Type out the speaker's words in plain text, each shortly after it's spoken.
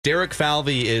Derek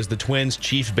Falvey is the Twins'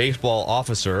 chief baseball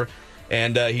officer,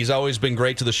 and he's always been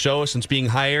great to the show since being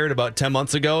hired about 10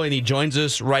 months ago, and he joins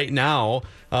us right now.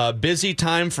 Busy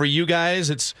time for you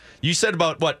guys. You said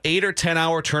about, 8 or 10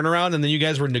 hour turnaround, and then you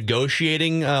guys were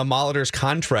negotiating Molitor's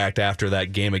contract after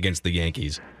that game against the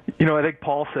Yankees. I think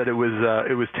Paul said it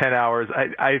was 10 hours.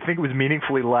 I think it was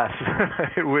meaningfully less.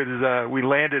 It was we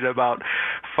landed about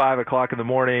 5 o'clock in the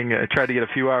morning. Tried to get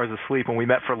a few hours of sleep, and we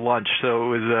met for lunch.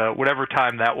 So it was whatever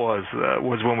time that was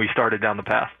when we started down the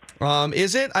path.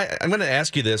 Is it? I'm going to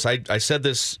ask you this. I said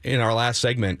this in our last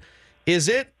segment. Is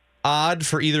it odd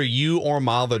for either you or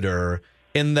Molitor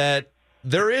in that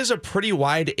there is a pretty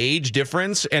wide age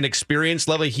difference and experience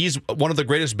level? He's one of the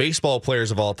greatest baseball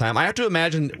players of all time. I have to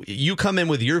imagine you come in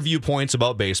with your viewpoints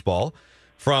about baseball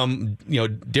from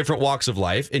different walks of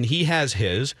life, and he has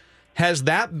his. Has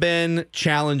that been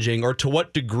challenging, or to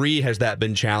what degree has that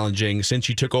been challenging since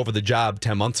you took over the job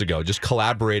 10 months ago, just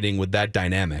collaborating with that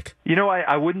dynamic?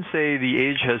 I wouldn't say the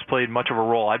age has played much of a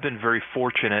role. I've been very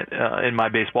fortunate in my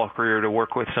baseball career to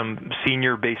work with some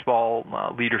senior baseball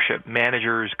leadership,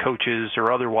 managers, coaches,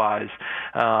 or otherwise,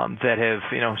 that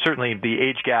have, certainly the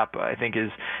age gap, I think,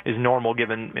 is normal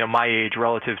given my age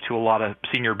relative to a lot of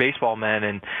senior baseball men.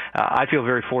 And I feel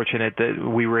very fortunate that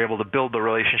we were able to build the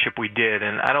relationship we did.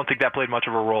 And I don't think that played much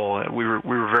of a role. We were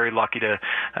very lucky to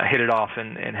hit it off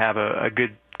and have a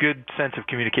good sense of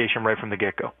communication right from the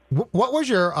get-go. What was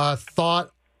your thought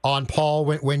on Paul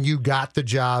when you got the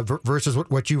job versus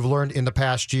what you've learned in the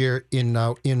past year in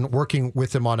working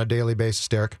with him on a daily basis,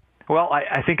 Derek? Well,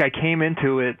 I think I came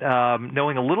into it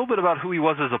knowing a little bit about who he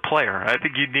was as a player. I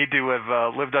think you'd need to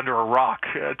have lived under a rock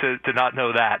to not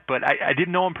know that. But I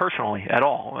didn't know him personally at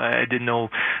all. I didn't know.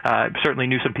 Certainly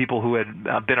knew some people who had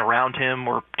been around him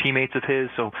or teammates of his,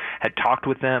 so had talked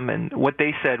with them. And what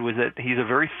they said was that he's a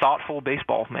very thoughtful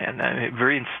baseball man,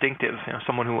 very instinctive.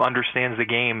 Someone who understands the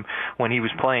game when he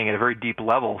was playing at a very deep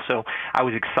level. So I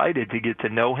was excited to get to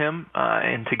know him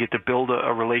and to get to build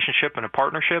a relationship and a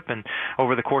partnership. And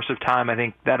over the course of time, I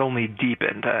think that only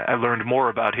deepened. I learned more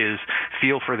about his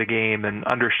feel for the game and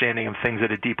understanding of things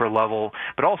at a deeper level,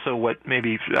 but also what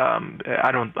maybe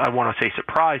I want to say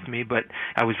surprised me, but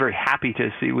I was very happy to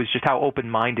see was just how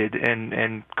open-minded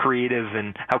and creative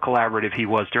and how collaborative he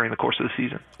was during the course of the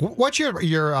season. What's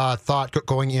your thought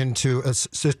going into a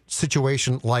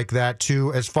situation like that,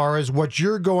 too, as far as what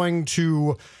you're going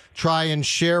to try and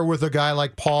share with a guy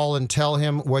like Paul and tell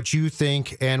him what you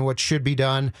think and what should be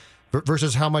done,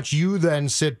 versus how much you then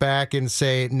sit back and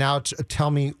say, now tell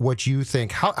me what you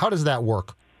think? How does that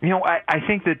work? I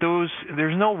think that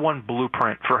there's no one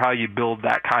blueprint for how you build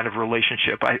that kind of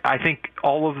relationship. I think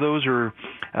all of those are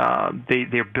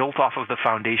they're built off of the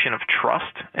foundation of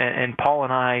trust. And Paul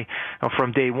and I,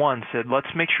 from day one, said, let's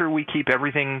make sure we keep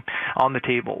everything on the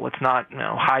table. Let's not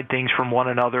hide things from one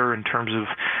another in terms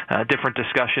of different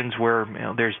discussions where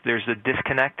there's a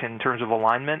disconnect in terms of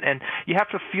alignment. And you have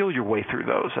to feel your way through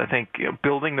those. I think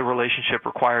building the relationship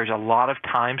requires a lot of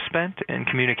time spent in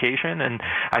communication. And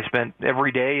I spent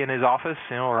every day in his office,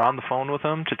 or on the phone with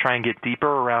him to try and get deeper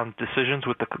around decisions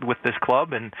with this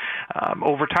club. And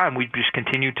over time, we just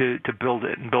continue to build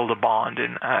it and build a bond.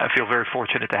 And I feel very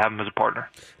fortunate to have him as a partner.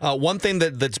 One thing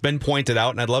that's been pointed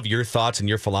out, and I'd love your thoughts and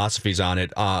your philosophies on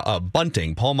it,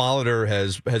 bunting. Paul Molitor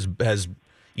has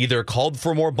either called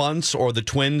for more bunts, or the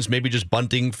Twins maybe just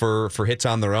bunting for hits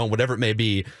on their own, whatever it may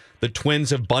be. The Twins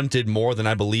have bunted more than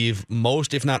I believe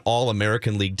most, if not all,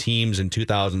 American League teams in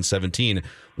 2017.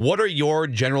 What are your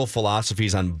general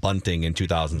philosophies on bunting in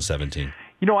 2017?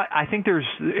 I think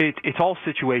it's all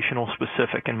situational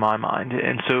specific in my mind.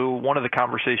 And so one of the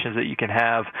conversations that you can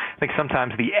have, I think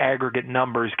sometimes the aggregate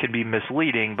numbers can be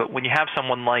misleading, but when you have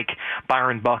someone like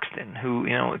Byron Buxton, who,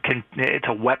 it's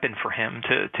a weapon for him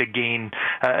to gain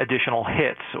additional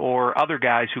hits, or other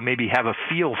guys who maybe have a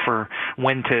feel for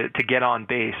when to get on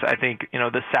base. I think,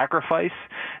 the sacrifice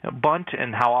bunt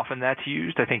and how often that's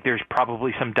used, I think there's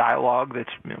probably some dialogue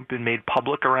that's been made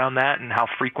public around that and how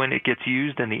frequent it gets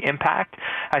used and the impact.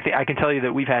 I can tell you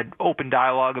that we've had open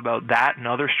dialogue about that and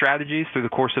other strategies through the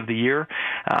course of the year.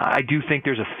 I do think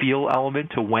there's a feel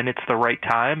element to when it's the right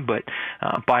time, but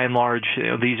by and large,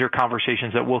 these are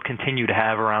conversations that we'll continue to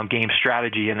have around game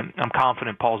strategy, and I'm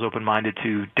confident Paul's open-minded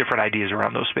to different ideas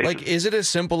around those spaces. Is it as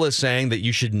simple as saying that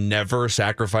you should never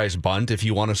sacrifice bunt if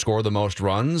you want to score the most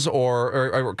runs,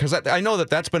 or because I know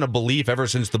that's been a belief ever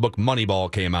since the book Moneyball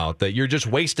came out, that you're just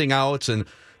wasting outs,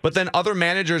 but then other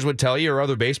managers would tell you, or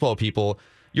other baseball people,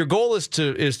 your goal is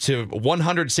to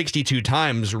 162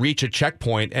 times reach a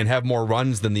checkpoint and have more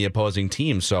runs than the opposing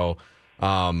team. So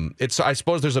I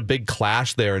suppose there's a big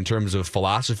clash there in terms of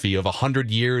philosophy of 100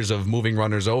 years of moving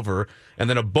runners over, and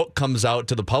then a book comes out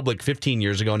to the public 15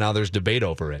 years ago. Now there's debate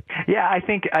over it. Yeah, I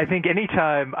think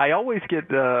anytime, I always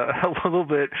get a little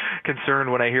bit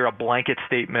concerned when I hear a blanket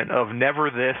statement of never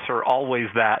this or always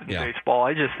that in baseball.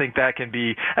 I just think that can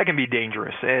be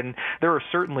dangerous, and there are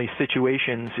certainly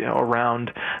situations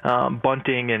around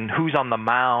bunting and who's on the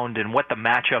mound and what the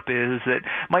matchup is that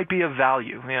might be of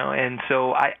value. And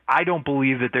so I don't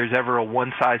believe that there's ever a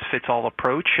one-size-fits-all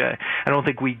approach. I don't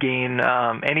think we gain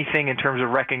anything in terms of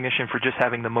recognition for just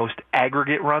having the most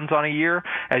aggregate runs on a year.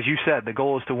 As you said, the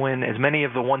goal is to win as many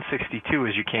of the 162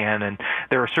 as you can, and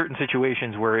there are certain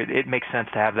situations where it makes sense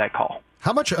to have that call.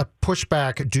 How much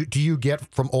pushback do you get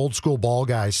from old school ball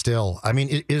guys still? I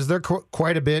mean, is there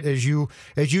quite a bit as you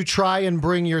try and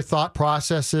bring your thought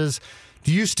processes?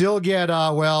 Do you still get,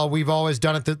 well, we've always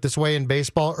done it this way in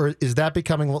baseball, or is that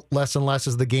becoming less and less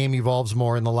as the game evolves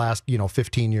more in the last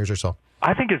 15 years or so?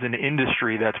 I think as an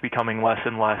industry that's becoming less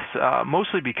and less,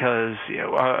 mostly because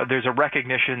there's a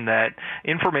recognition that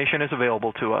information is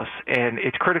available to us, and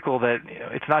it's critical that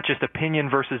it's not just opinion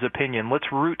versus opinion. Let's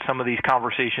root some of these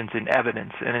conversations in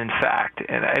evidence and in fact.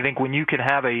 And I think when you can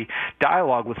have a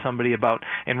dialogue with somebody about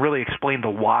and really explain the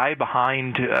why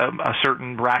behind a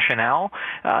certain rationale,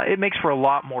 it makes for a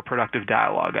lot more productive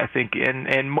dialogue, I think.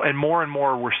 And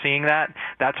more we're seeing that.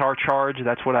 That's our charge.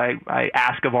 That's what I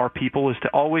ask of our people, is to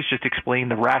always just explain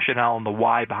the rationale and the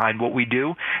why behind what we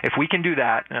do. If we can do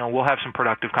that, we'll have some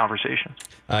productive conversations.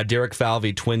 Derek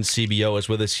Falvey, Twins CBO, is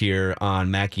with us here on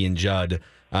Mackey and Judd.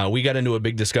 We got into a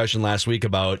big discussion last week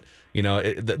about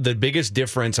the biggest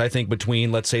difference, I think,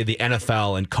 between, let's say, the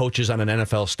NFL and coaches on an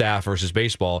NFL staff versus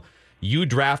baseball. You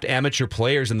draft amateur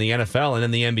players in the NFL and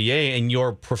in the NBA, and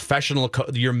your professional,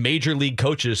 your major league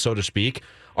coaches, so to speak,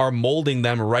 are molding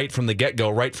them right from the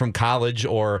get-go, right from college,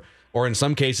 or in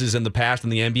some cases in the past in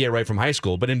the NBA, right from high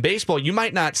school. But in baseball, you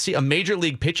might not see a major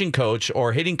league pitching coach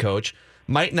or hitting coach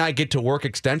might not get to work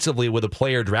extensively with a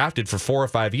player drafted for 4 or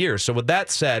 5 years. So with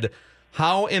that said,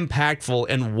 how impactful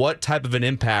and what type of an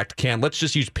impact let's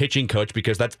just use pitching coach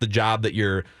because that's the job that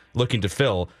you're looking to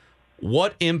fill.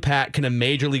 What impact can a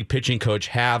major league pitching coach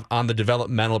have on the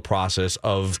developmental process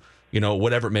of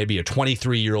whatever it may be, a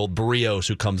 23-year-old Barrios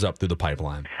who comes up through the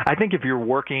pipeline? I think if you're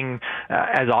working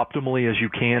as optimally as you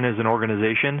can as an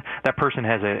organization, that person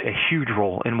has a huge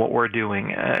role in what we're doing,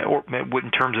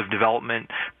 in terms of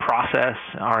development process,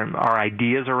 our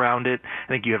ideas around it. I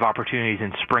think you have opportunities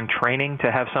in spring training to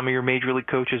have some of your major league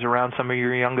coaches around some of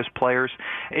your youngest players.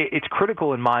 It's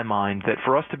critical in my mind that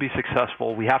for us to be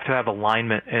successful, we have to have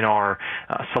alignment in our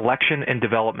selection and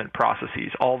development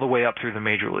processes all the way up through the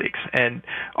major leagues. And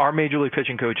our major league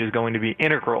pitching coach is going to be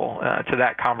integral to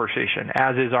that conversation,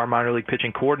 as is our minor league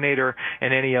pitching coordinator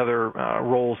and any other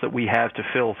roles that we have to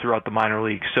fill throughout the minor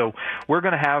leagues. So we're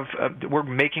going to have, we're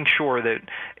making sure that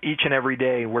each and every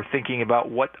day we're thinking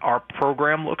about what our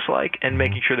program looks like and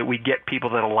making sure that we get people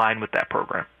that align with that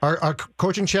program. Our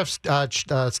coaching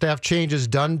staff changes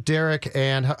done, Derek,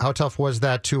 and how tough was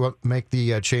that to make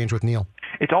the change with Neil?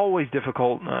 It's always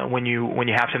difficult when you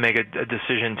have to make a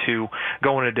decision to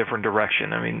go in a different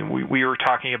direction. I mean, we were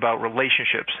talking about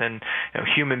relationships and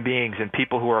human beings and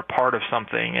people who are a part of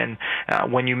something.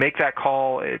 And when you make that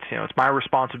call, it's my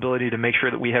responsibility to make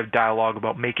sure that we have dialogue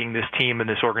about making this team and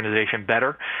this organization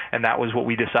better. And that was what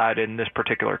we decided in this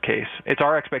particular case. It's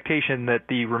our expectation that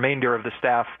the remainder of the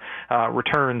staff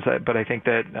returns, but I think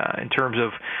that in terms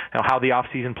of how the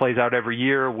offseason plays out every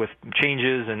year with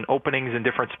changes and openings in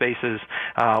different spaces,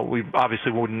 we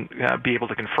obviously wouldn't be able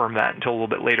to confirm that until a little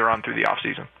bit later on through the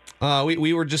offseason.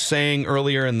 We were just saying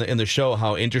earlier in the show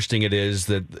how interesting it is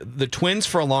that the Twins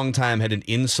for a long time had an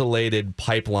insulated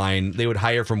pipeline. They would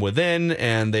hire from within,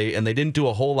 and they didn't do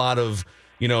a whole lot of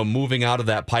moving out of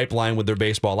that pipeline with their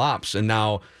baseball ops. And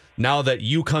now that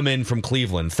you come in from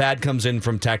Cleveland, Thad comes in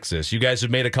from Texas, you guys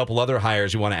have made a couple other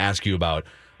hires we want to ask you about.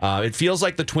 It feels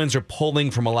like the Twins are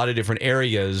pulling from a lot of different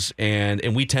areas,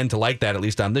 and we tend to like that, at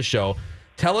least on this show.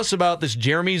 Tell us about this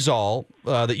Jeremy Zoll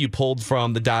that you pulled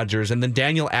from the Dodgers, and then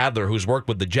Daniel Adler, who's worked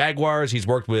with the Jaguars. He's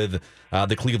worked with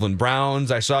the Cleveland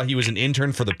Browns. I saw he was an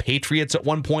intern for the Patriots at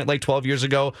one point, like 12 years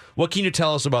ago. What can you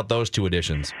tell us about those two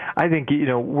additions? I think,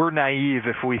 we're naive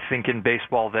if we think in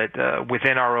baseball that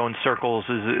within our own circles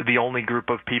is the only group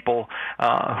of people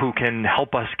who can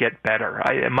help us get better.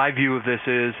 My view of this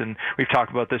is, and we've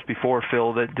talked about this before,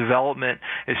 Phil, that development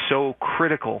is so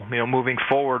critical, moving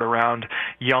forward around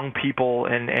young people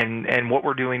and what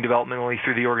we're doing developmentally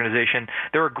through the organization,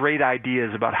 there are great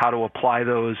ideas about how to apply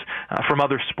those from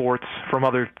other sports, from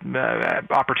other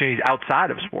opportunities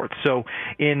outside of sports. So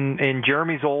in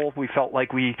Jeremy's role, we felt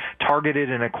like we targeted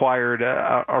and acquired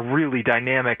a really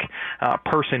dynamic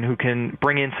person who can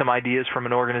bring in some ideas from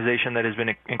an organization that has been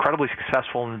incredibly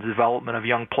successful in the development of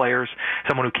young players,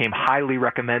 someone who came highly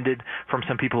recommended from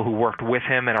some people who worked with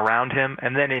him and around him.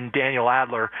 And then in Daniel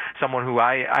Adler, someone who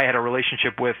I had a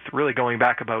relationship with really going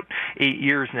back about 8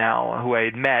 years now, who I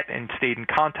had met and stayed in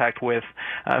contact with,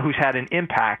 who's had an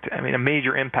impact, I mean, a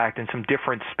major impact in some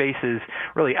different spaces,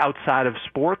 really outside of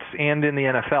sports and in the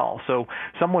NFL. So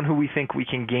someone who we think we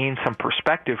can gain some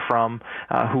perspective from,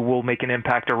 who will make an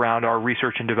impact around our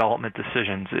research and development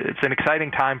decisions. It's an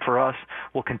exciting time for us.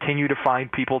 We'll continue to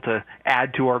find people to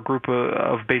add to our group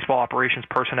of baseball operations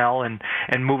personnel and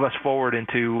move us forward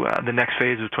into the next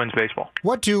phase of Twins baseball.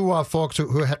 What do folks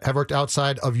who have worked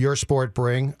outside of your sport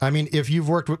bring? I mean, if you've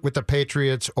worked with the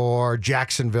Patriots or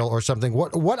Jacksonville or something,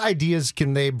 what ideas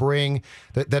can they bring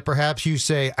that perhaps you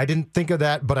say, I didn't think of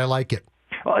that, but I like it?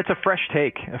 Well, it's a fresh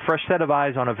take, a fresh set of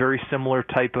eyes on a very similar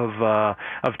type of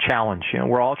challenge. You know,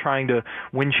 we're all trying to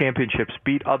win championships,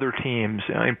 beat other teams,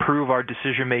 improve our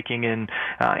decision making in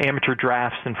amateur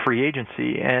drafts and free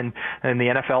agency. And in the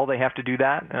NFL, they have to do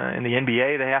that. In the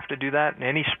NBA, they have to do that. In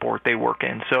any sport they work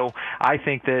in. So I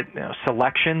think that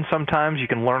selection, sometimes you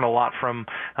can learn a lot from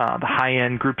the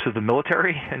high-end groups of the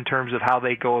military in terms of how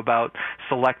they go about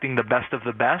selecting the best of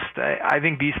the best. I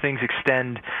think these things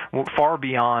extend far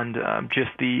beyond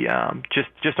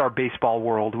just our baseball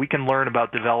world. We can learn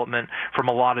about development from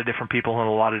a lot of different people in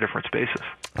a lot of different spaces.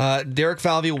 Derek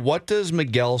Falvey, what does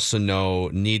Miguel Sano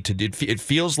need to do? It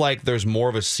feels like there's more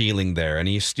of a ceiling there, and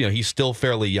he's still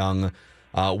fairly young.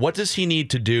 What does he need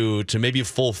to do to maybe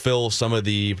fulfill some of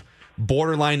the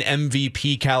borderline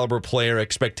MVP caliber player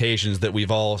expectations that we've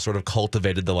all sort of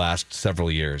cultivated the last several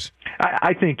years?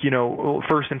 I think,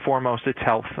 first and foremost, it's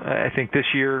health. I think this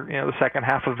year, the second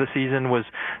half of the season was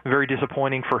very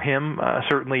disappointing for him.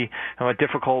 Certainly a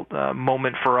difficult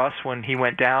moment for us when he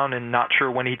went down and not sure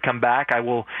when he'd come back. I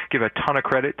will give a ton of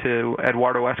credit to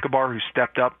Eduardo Escobar, who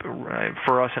stepped up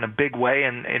for us in a big way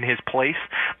in his place.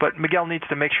 But Miguel needs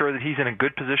to make sure that he's in a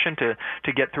good position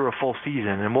to get through a full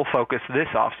season, and we'll focus this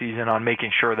offseason on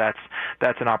making sure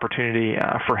that's an opportunity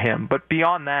for him. But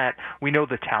beyond that, we know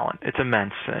the talent. It's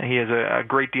immense. He has a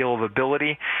great deal of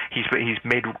ability. He's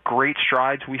made great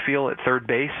strides, we feel, at third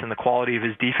base and the quality of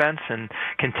his defense, and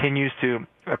continues to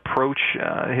approach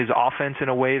his offense in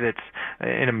a way that's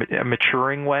in a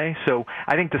maturing way. So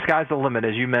I think the sky's the limit,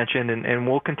 as you mentioned, and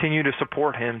we'll continue to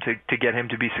support him to get him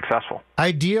to be successful.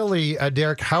 Ideally,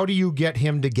 Derek, how do you get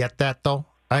him to get that, though?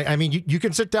 I mean, you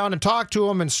can sit down and talk to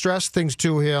him and stress things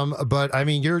to him, but I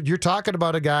mean, you're talking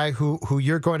about a guy who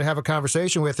you're going to have a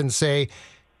conversation with and say,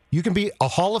 you can be a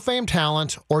Hall of Fame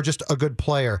talent or just a good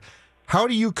player. How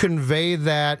do you convey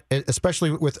that,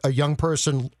 especially with a young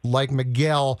person like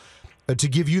Miguel, to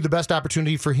give you the best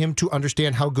opportunity for him to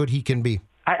understand how good he can be?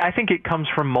 I think it comes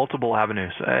from multiple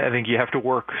avenues. I think you have to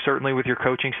work certainly with your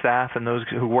coaching staff and those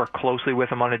who work closely with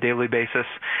him on a daily basis.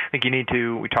 I think you need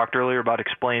to, we talked earlier about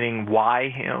explaining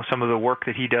why, some of the work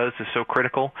that he does is so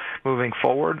critical moving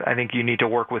forward. I think you need to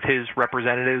work with his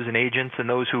representatives and agents and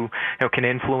those who can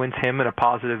influence him in a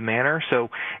positive manner. So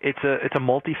it's a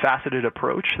multifaceted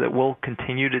approach that we'll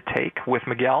continue to take with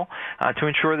Miguel to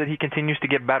ensure that he continues to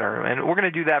get better. And we're going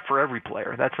to do that for every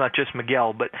player. That's not just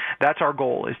Miguel, but that's our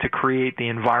goal, is to create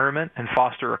the environment and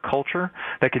foster a culture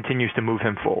that continues to move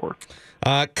him forward.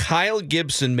 Kyle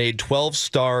Gibson made 12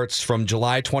 starts from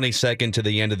July 22nd to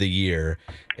the end of the year,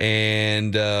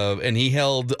 and he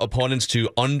held opponents to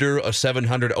under a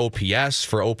 700 OPS.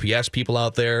 For OPS people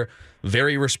out there,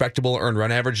 very respectable earned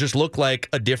run average. Just looked like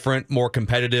a different, more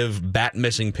competitive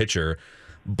bat-missing pitcher.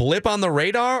 Blip on the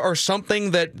radar, or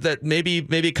something that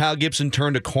maybe Kyle Gibson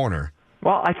turned a corner?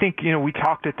 Well, I think, we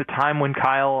talked at the time when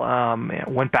Kyle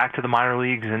went back to the minor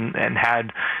leagues and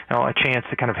had a chance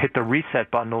to kind of hit the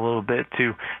reset button a little bit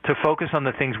to focus on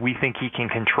the things we think he can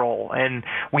control. And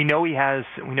we know he has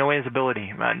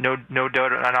ability, no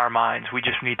doubt on our minds. We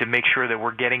just need to make sure that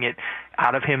we're getting it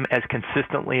out of him as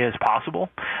consistently as possible.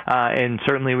 And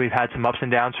certainly we've had some ups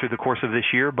and downs through the course of this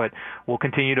year, but we'll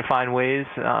continue to find ways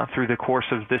through the course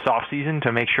of this offseason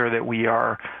to make sure that we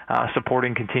are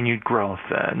supporting continued growth.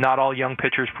 Not all young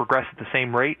pitchers progress at the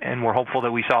same rate, and we're hopeful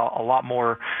that we saw a lot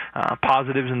more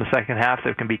positives in the second half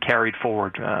that can be carried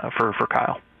forward for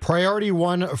Kyle. Priority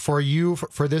one for you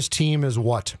for this team is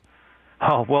what?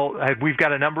 Oh, well, we've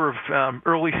got a number of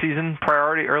early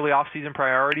off-season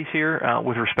priorities here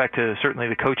with respect to certainly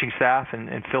the coaching staff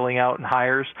and filling out and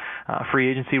hires.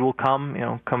 Free agency will come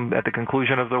at the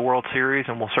conclusion of the World Series,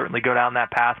 and we'll certainly go down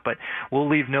that path. But we'll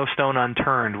leave no stone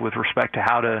unturned with respect to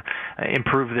how to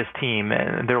improve this team.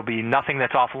 And there will be nothing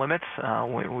that's off limits.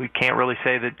 We can't really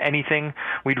say that anything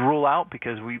we'd rule out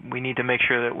because we need to make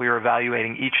sure that we are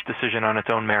evaluating each decision on its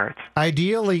own merits.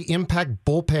 Ideally, impact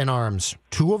bullpen arms.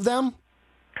 2 of them?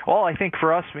 Well, I think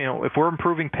for us, if we're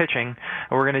improving pitching,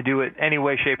 we're going to do it any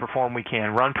way, shape, or form we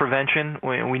can. Run prevention,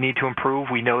 we need to improve.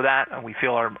 We know that. We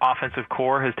feel our offensive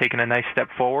core has taken a nice step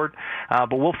forward.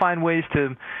 But we'll find ways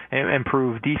to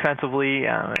improve defensively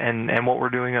and what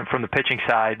we're doing from the pitching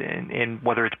side, in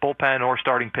whether it's bullpen or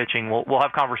starting pitching. We'll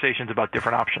have conversations about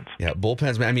different options. Yeah,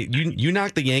 bullpens, man. I mean, you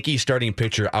knocked the Yankees starting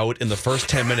pitcher out in the first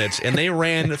 10 minutes, and they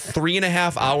ran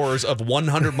 3.5 hours of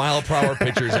 100-mile-per-hour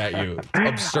pitchers at you.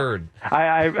 Absurd.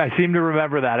 I seem to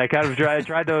remember that. I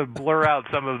tried to blur out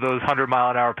some of those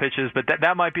 100-mile-an-hour pitches, but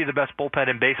that might be the best bullpen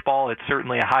in baseball. It's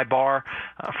certainly a high bar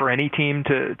for any team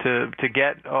to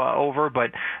get over,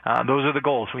 but those are the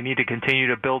goals. We need to continue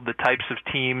to build the types of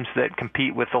teams that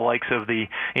compete with the likes of the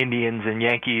Indians and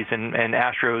Yankees and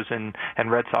Astros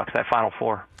and Red Sox, that Final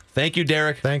Four. Thank you,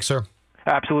 Derek. Thanks, sir.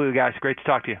 Absolutely, guys. Great to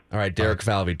talk to you. All right, Derek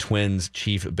Falvey, Twins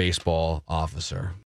Chief Baseball Officer.